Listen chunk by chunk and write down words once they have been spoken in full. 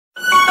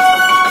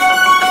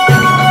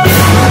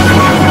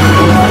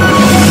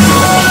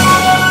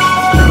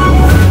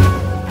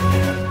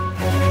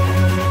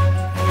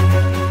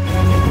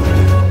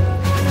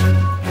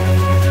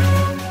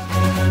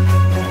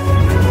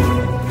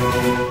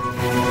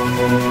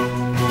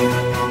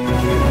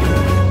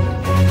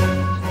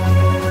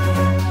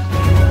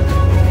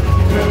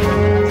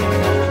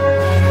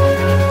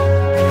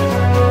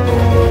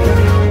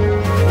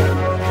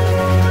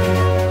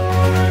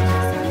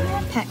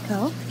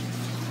Petco,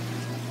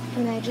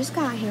 and I just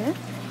got here,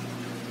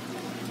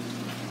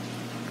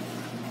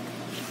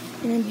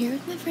 and I'm here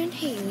with my friend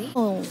Haley.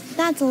 Oh,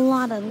 that's a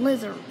lot of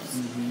lizards.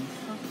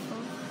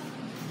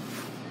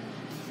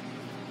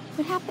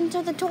 What happened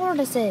to the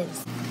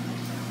tortoises?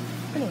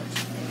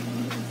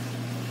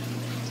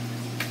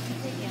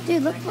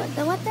 Dude, look,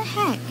 what the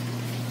heck?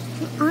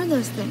 What are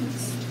those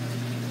things?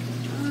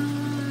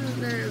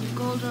 They're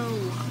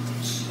golden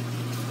loach.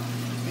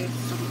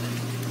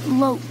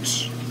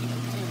 Loach.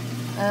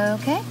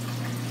 Okay.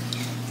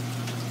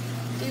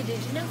 Dude, did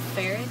you know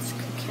ferrets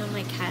could kill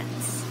my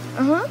cats?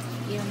 Uh-huh.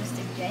 You almost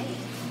did day.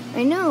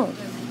 I know.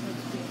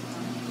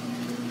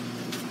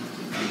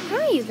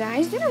 Hi, you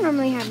guys. They don't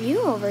normally have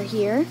you over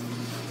here.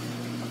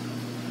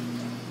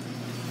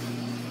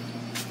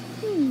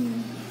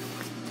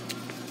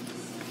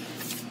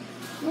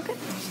 Look at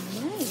those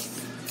mice.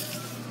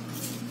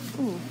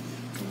 Ooh,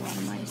 a lot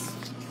of mice.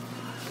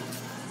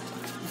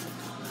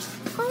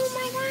 Oh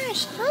my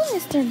gosh. Hi,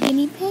 Mr.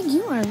 Guinea Pig.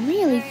 You are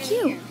really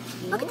cute.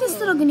 Look at this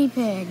little guinea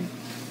pig.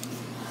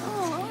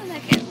 Oh,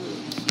 that guy's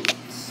really cute.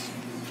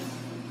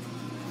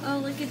 Oh,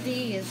 look at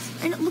these.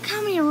 And look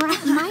how many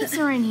mice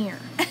are in here.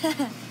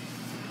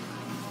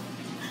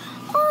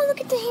 Oh,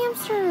 look at the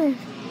hamster.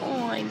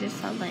 Oh, I just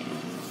saw that.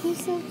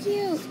 He's so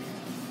cute.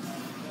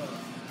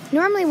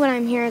 Normally when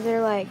I'm here,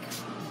 they're like,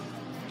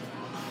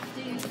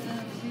 Dude,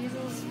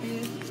 weasels,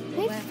 dude.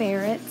 hey,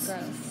 ferrets.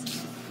 Gross.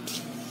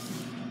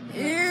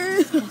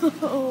 Ew.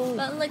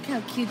 But look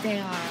how cute they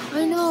are.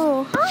 I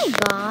know. Hi,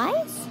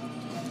 guys.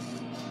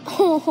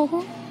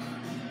 Oh,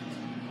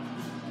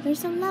 they're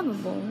so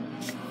lovable.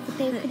 But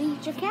they could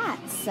eat your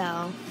cats, so.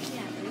 Yeah,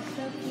 they're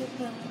so cute.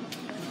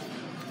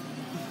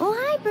 Oh,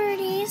 hi,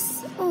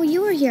 birdies. Oh,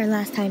 you were here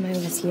last time I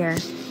was here.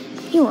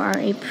 You are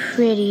a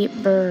pretty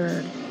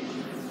bird.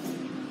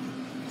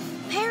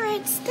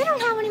 Parrots. They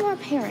don't have any more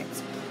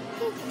parrots.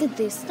 Did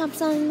they stop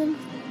selling them?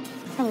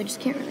 Probably just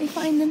can't really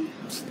find them.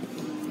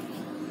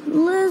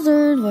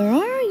 Lizard, where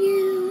are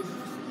you?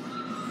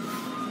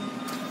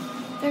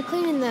 They're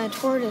cleaning the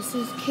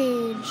tortoise's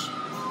cage.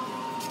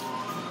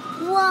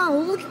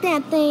 Whoa, look at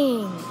that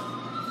thing.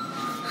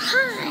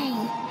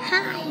 Hi,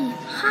 hi,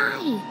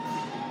 hi.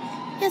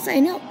 Yes, I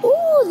know.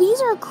 Ooh,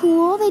 these are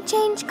cool. They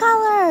change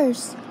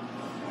colors.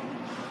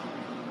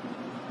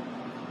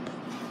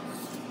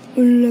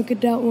 Look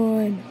at that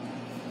one.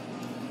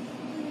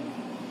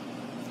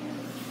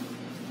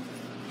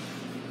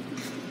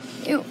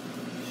 Ew.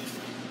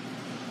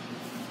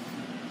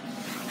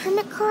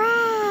 Hermit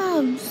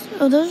crabs.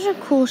 Oh, those are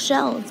cool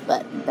shells,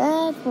 but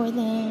bad for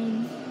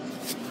them.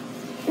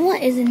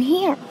 What is in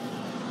here?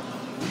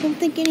 I don't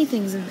think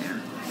anything's in there.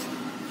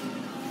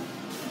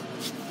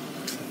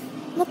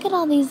 Look at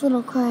all these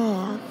little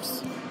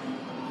crabs.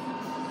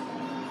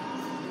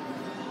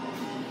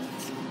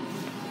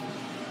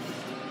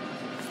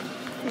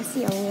 I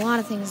see a lot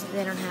of things that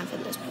they don't have for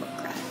those poor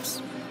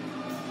crabs.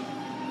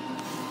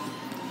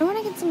 I want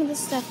to get some of this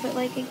stuff, but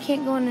like it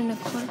can't go in an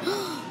aquarium.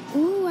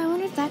 Ooh, I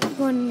wonder if that could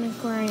go in an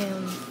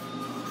aquarium.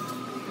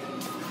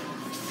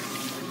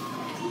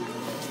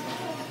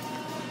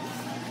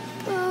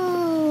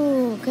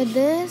 Oh, could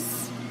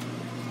this?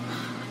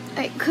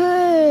 It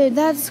could.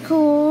 That's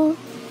cool.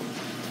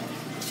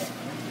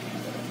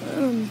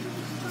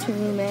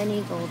 Too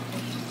many goldfish.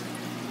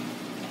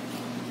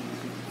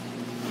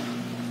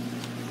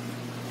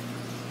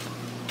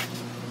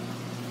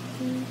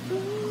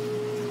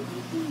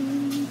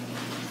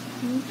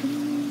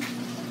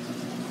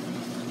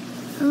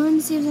 I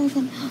want to see if there's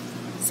anything.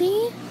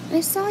 See? I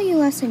saw you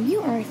last time.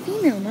 You are a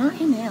female, not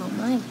a male.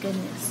 My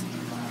goodness.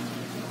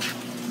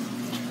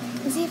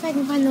 Let's see if I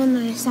can find the one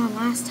that I saw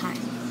last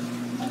time.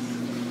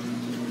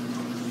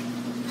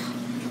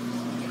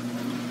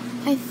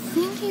 I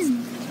think he's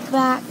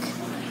back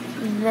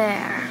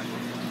there.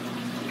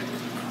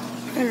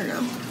 I don't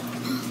know.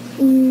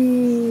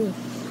 Ooh.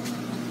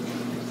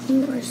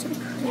 You are so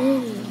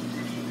pretty.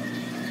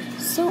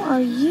 So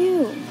are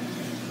you.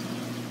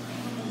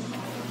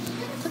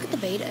 Look at the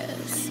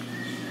betas.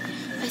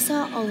 I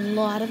saw a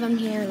lot of them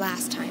here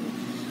last time.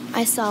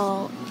 I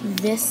saw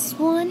this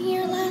one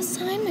here last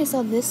time. I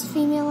saw this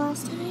female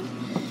last time.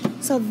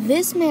 Saw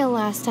this male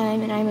last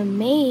time, and I'm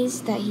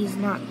amazed that he's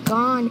not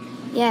gone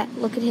yet.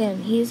 Look at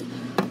him. He's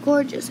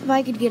gorgeous. If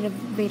I could get a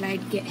beta,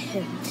 I'd get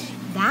him.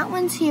 That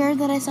one's here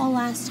that I saw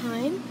last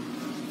time.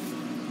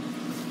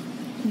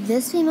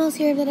 This female's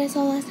here that I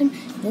saw last time.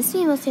 This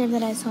female's here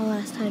that I saw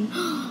last time.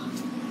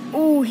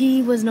 Oh,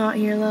 he was not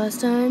here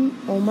last time.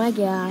 Oh my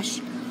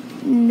gosh.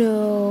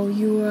 No,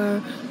 you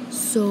are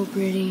so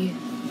pretty.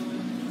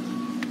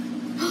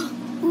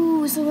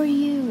 Ooh, so are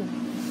you.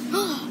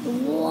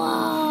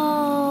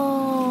 Whoa.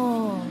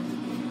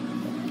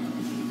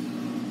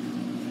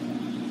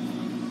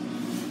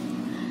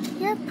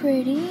 You're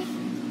pretty.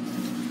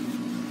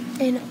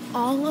 And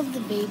all of the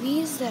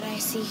babies that I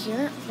see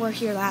here were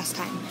here last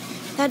time.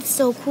 That's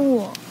so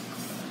cool.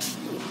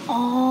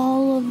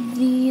 All of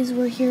these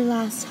were here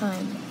last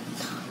time.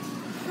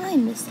 Hi,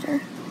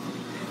 mister.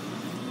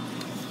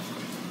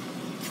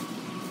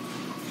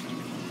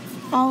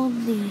 All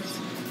of these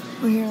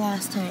were here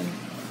last time.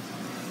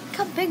 Look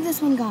how big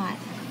this one got.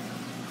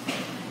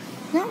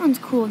 That one's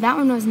cool. That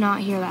one was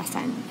not here last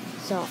time.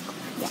 So,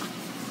 yeah.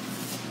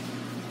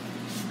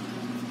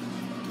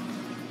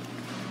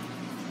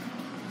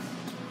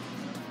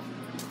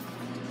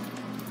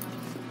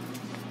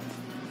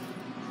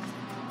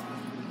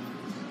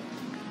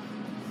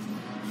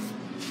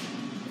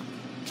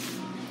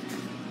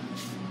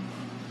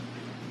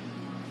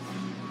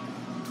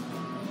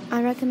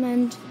 I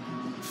recommend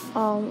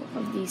all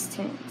of these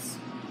tanks,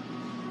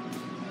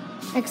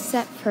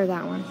 except for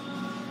that one.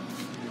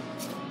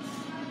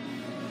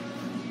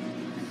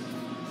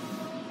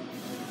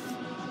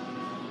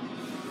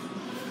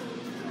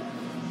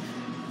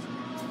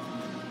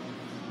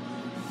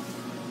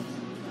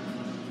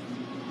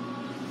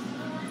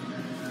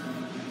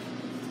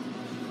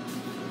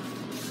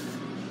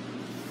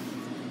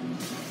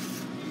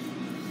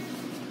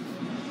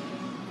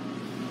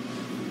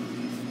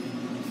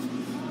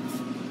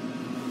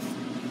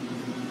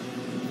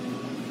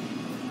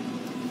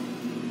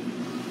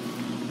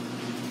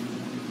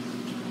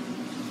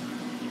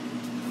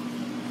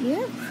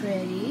 You're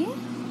pretty.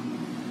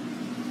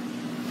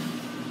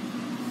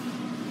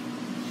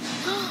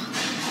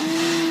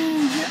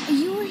 Oh,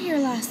 you were here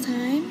last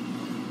time.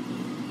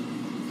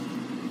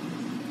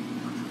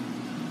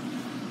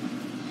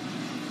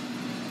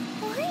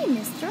 Oh, hey,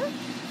 mister.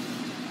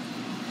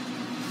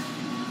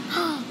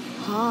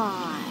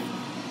 Hi.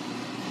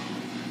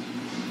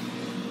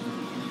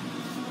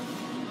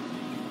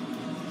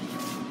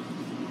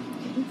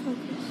 Get in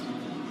focus.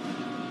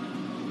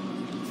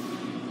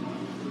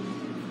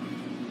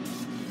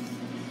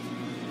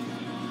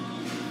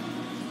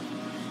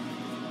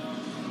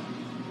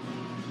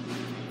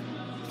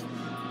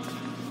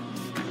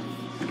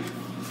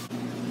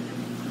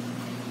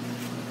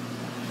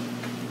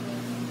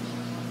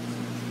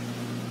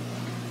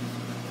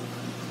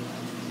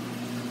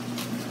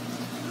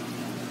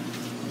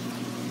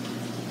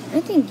 I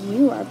think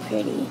you are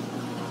pretty.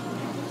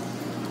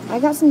 I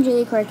got some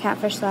jelly cord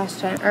catfish last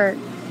time, or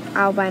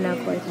albino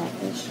cord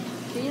catfish.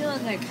 These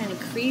ones are kind of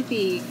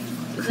creepy.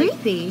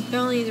 Creepy? They're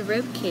only the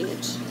rib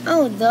cage.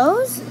 Oh,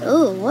 those?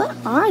 Oh, what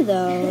are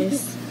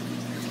those?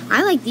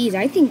 I like these.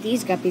 I think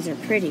these guppies are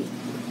pretty.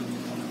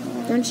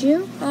 Don't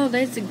you? Oh,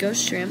 there's the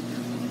ghost shrimp.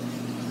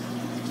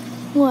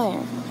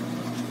 Where?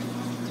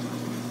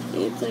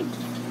 It's like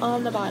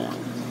on the bottom.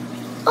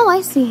 Oh,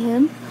 I see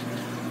him.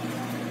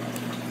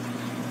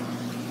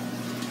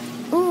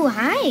 Ooh,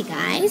 hi,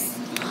 guys.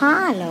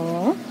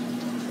 Hello.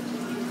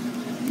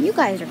 You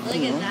guys are cool.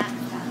 Look at that.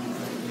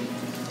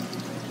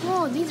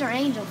 Whoa, these are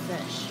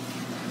angelfish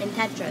and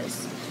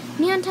tetras.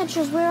 Neon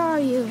tetras, where are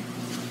you?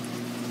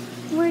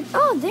 Where?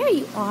 Oh, there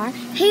you are.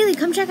 Haley,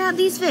 come check out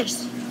these fish.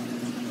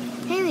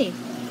 Haley,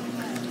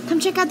 come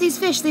check out these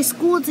fish. They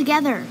school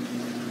together.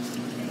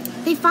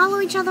 They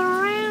follow each other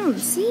around.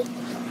 See?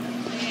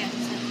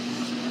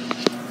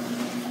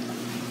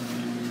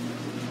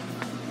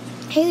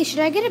 Haley, should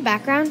I get a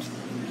background?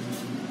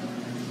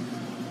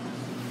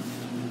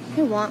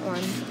 I want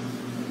one.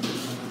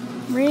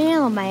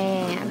 Real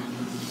man.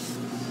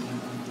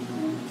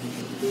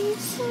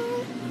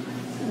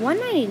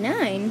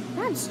 $1.99?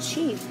 That's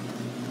cheap.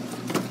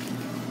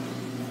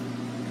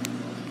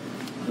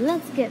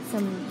 Let's get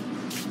some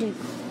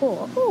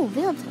decor. Oh,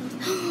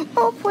 Vilton.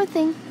 Oh, poor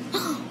thing.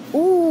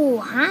 Oh,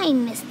 hi,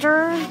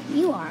 mister.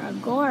 You are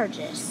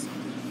gorgeous.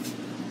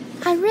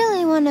 I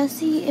really want to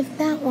see if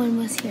that one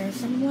was here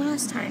from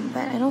last time,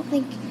 but I don't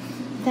think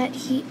that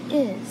he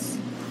is.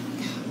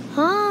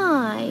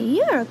 Hi,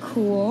 you're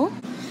cool.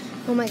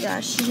 Oh my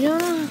gosh, do you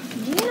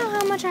know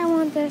how much I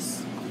want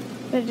this?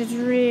 But it's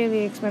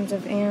really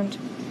expensive and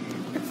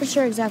I'm not for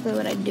sure exactly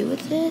what I'd do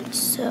with it,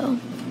 so.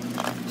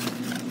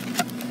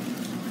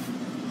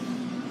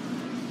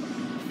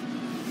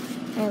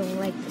 I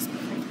like this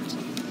print.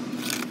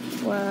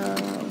 Whoa.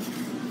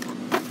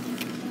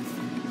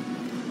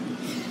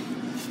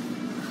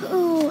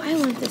 Oh, I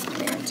want this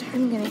plant.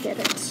 I'm gonna get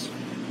it.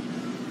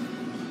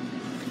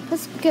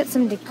 Let's get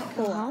some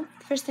decor.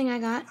 First thing I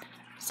got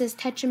says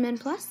Tetramin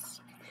Plus.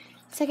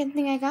 Second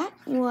thing I got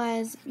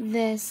was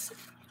this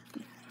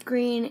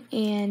green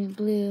and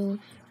blue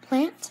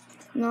plant.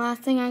 And the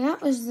last thing I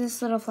got was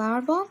this little flower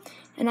bowl.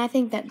 And I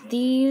think that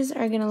these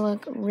are gonna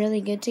look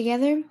really good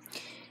together.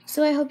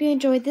 So I hope you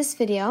enjoyed this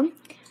video.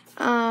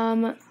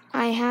 I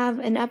have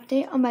an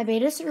update on my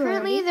beta sorority.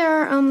 Currently there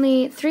are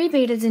only 3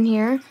 betas in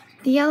here.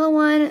 The yellow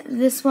one,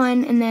 this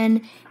one, and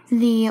then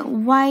the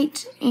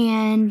white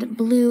and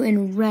blue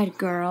and red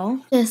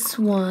girl. This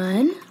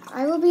one.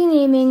 I will be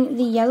naming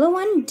the yellow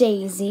one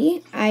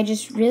Daisy. I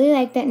just really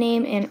like that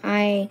name and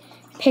I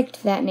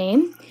picked that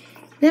name.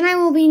 Then I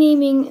will be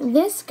naming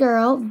this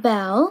girl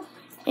Belle,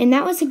 and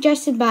that was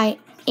suggested by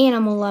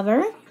Animal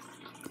Lover.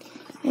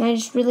 And I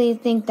just really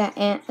think that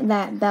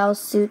that Belle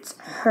suits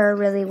her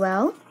really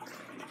well.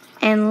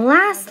 And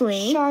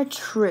lastly,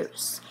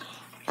 Chartreuse.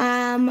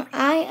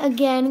 I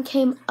again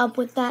came up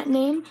with that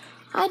name.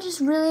 I just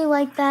really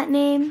like that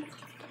name.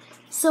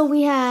 So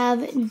we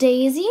have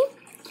Daisy,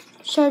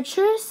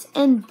 Chartreuse,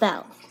 and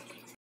Belle.